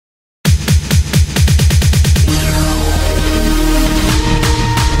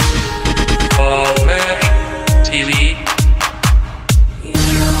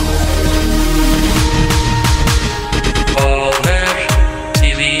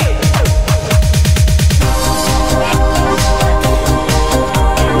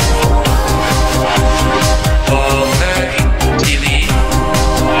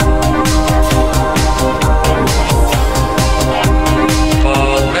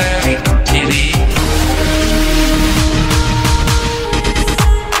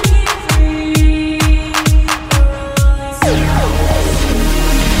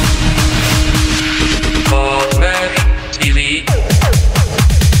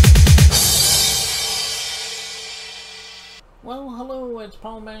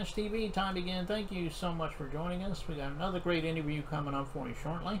Paul Mash TV. Time again. Thank you so much for joining us. We got another great interview coming up for you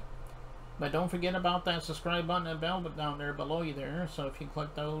shortly. But don't forget about that subscribe button and bell down there below you there. So if you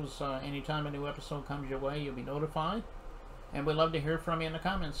click those, anytime a new episode comes your way, you'll be notified. And we'd love to hear from you in the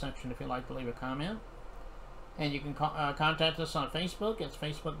comments section if you'd like to leave a comment. And you can contact us on Facebook. It's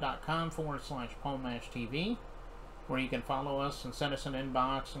facebook.com/PaulMashTV, where you can follow us and send us an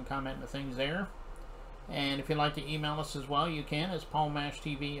inbox and comment the things there. And if you'd like to email us as well, you can. It's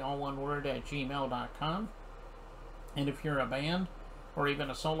PaulMashTV, all one word, at gmail.com. And if you're a band or even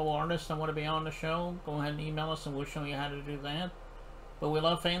a solo artist and want to be on the show, go ahead and email us and we'll show you how to do that. But we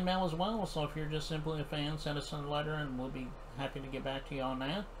love fan mail as well, so if you're just simply a fan, send us a letter and we'll be happy to get back to you on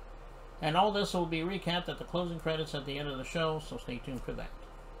that. And all this will be recapped at the closing credits at the end of the show, so stay tuned for that.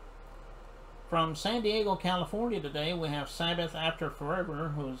 From San Diego, California today, we have Sabbath After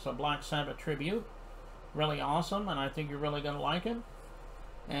Forever, who's a Black Sabbath tribute. Really awesome, and I think you're really going to like it.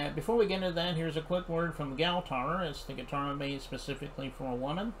 And before we get into that, here's a quick word from Galtar. It's the guitar made specifically for a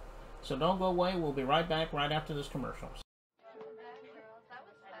woman. So don't go away. We'll be right back right after this commercial.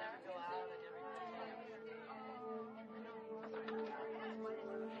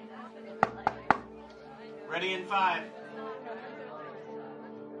 Ready in 5.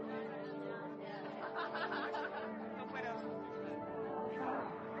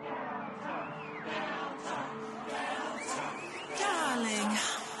 Darling,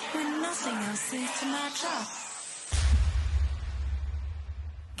 when nothing else seems to match up.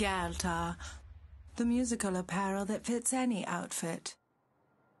 Galtar, the musical apparel that fits any outfit.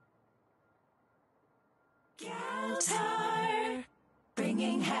 Galtar,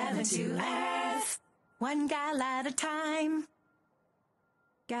 bringing heaven to earth, one gal at a time.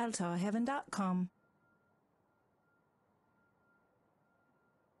 GaltarHeaven.com.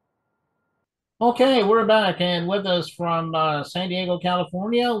 Okay, we're back, and with us from San Diego,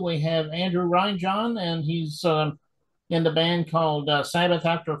 California, we have Andrew Reinjohn, and he's in the band called Sabbath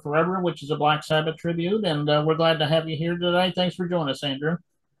After Forever, which is a Black Sabbath tribute, and we're glad to have you here today. Thanks for joining us, Andrew.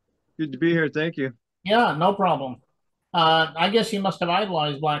 Good to be here. Thank you. Yeah, no problem. I guess you must have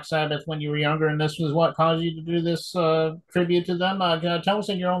idolized Black Sabbath when you were younger, and this was what caused you to do this tribute to them. Tell us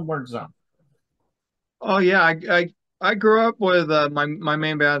in your own words, though. Oh yeah, I grew up with my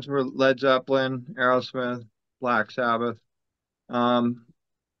main bands were Led Zeppelin, Aerosmith, Black Sabbath, um,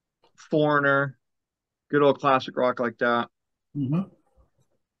 Foreigner, good old classic rock like that. Mm-hmm.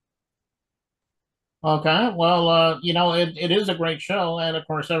 Okay, well, it is a great show, and of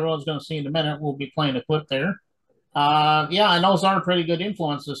course, everyone's going to see in a minute. We'll be playing a clip there. Yeah, and those are pretty good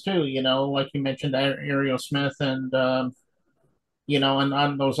influences too. Like you mentioned, Aerosmith, and and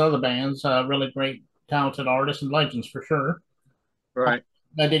those other bands. Really great, talented artists and legends for sure. Right.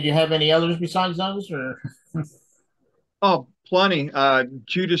 Did you have any others besides those, or? Oh, plenty.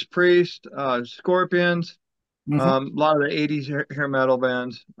 Judas Priest, Scorpions, Mhm. a lot of the '80s hair metal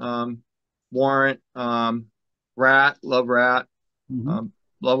bands. Warrant, Rat, love Rat, Mhm. um,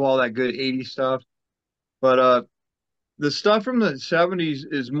 love all that good '80s stuff. But the stuff from the '70s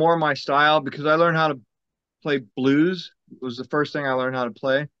is more my style because I learned how to play blues. It was the first thing I learned how to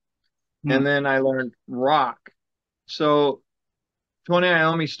play. Mhm. And then I learned rock. So Tony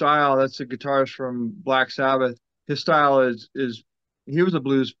Iommi's style, that's the guitarist from Black Sabbath. His style is he was a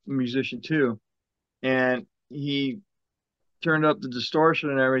blues musician too. And he turned up the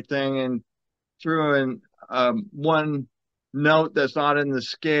distortion and everything and threw in one note that's not in the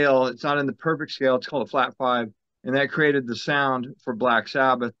scale. It's not in the perfect scale. It's called a flat five. And that created the sound for Black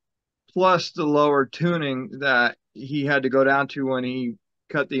Sabbath, plus the lower tuning that he had to go down to when he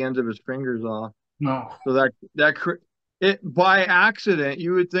cut the ends of his fingers off. No. So it by accident,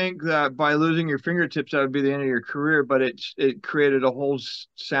 you would think that by losing your fingertips, that would be the end of your career, but it created a whole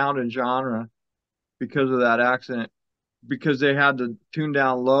sound and genre because of that accident, because they had to tune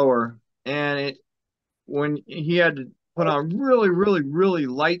down lower. And when he had to put on really, really, really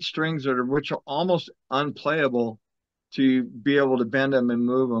light strings which are almost unplayable to be able to bend them and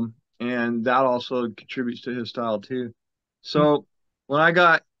move them. And that also contributes to his style too. So when I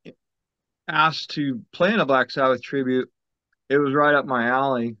got asked to play in a Black Sabbath tribute, it was right up my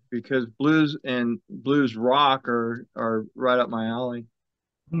alley because blues and blues rock are right up my alley.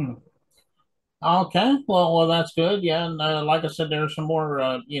 Hmm. Okay, well, that's good. Yeah, and like I said, there's some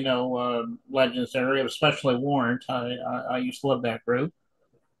more, legends there, especially Warrant. I used to love that group.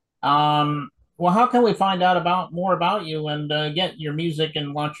 Well, how can we find out about more about you and get your music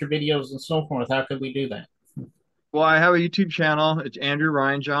and watch your videos and so forth? How could we do that? Well, I have a YouTube channel. It's Andrew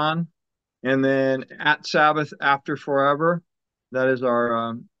Reinjohn, and then at Sabbath After Forever. That is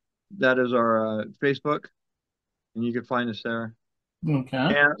our Facebook, and you can find us there. Okay.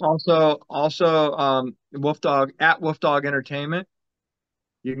 And also Wolf Dog at Wolf Dog Entertainment.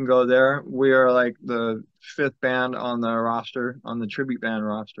 You can go there. We are like the fifth band on the roster, on the tribute band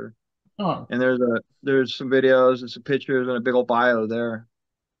roster. Oh, And there's some videos and some pictures and a big old bio there.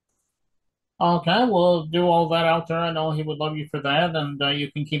 okay. We'll do all that out there. I know he would love you for that, and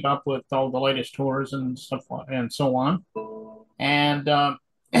you can keep up with all the latest tours and stuff and so on. And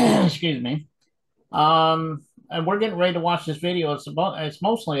excuse me. And we're getting ready to watch this video. It's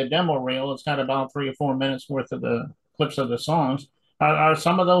mostly a demo reel. It's got about 3 or 4 minutes worth of the clips of the songs. Are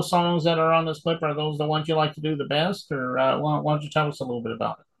some of those songs that are on this clip, are those the ones you like to do the best, or why don't you tell us a little bit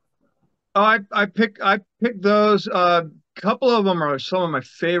about it? Oh, I picked those. A couple of them are some of my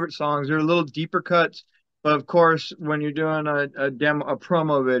favorite songs. They're a little deeper cuts, but of course, when you're doing a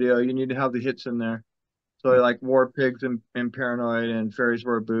promo video, you need to have the hits in there. So like War Pigs and Paranoid and Fairies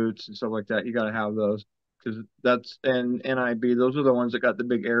Wear Boots and stuff like that. You got to have those because that's and NIB. Those are the ones that got the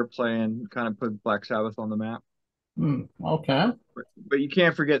big airplay and kind of put Black Sabbath on the map. Okay. But you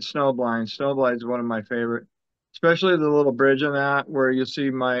can't forget Snowblind. Snowblind is one of my favorite, especially the little bridge in that where you see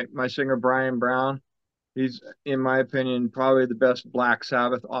my singer Brian Brown. He's, in my opinion, probably the best Black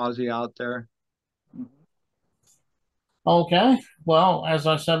Sabbath Aussie out there. Okay. Well, as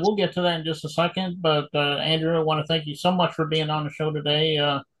I said, we'll get to that in just a second. But Andrew, I want to thank you so much for being on the show today.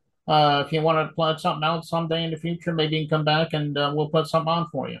 If you want to put something out someday in the future, maybe you can come back and we'll put something on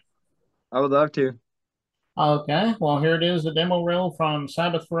for you. I would love to. Okay. Well, here it is, the demo reel from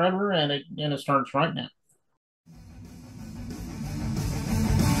Sabbath Forever, and it starts right now.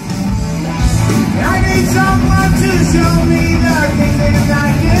 I need someone to show me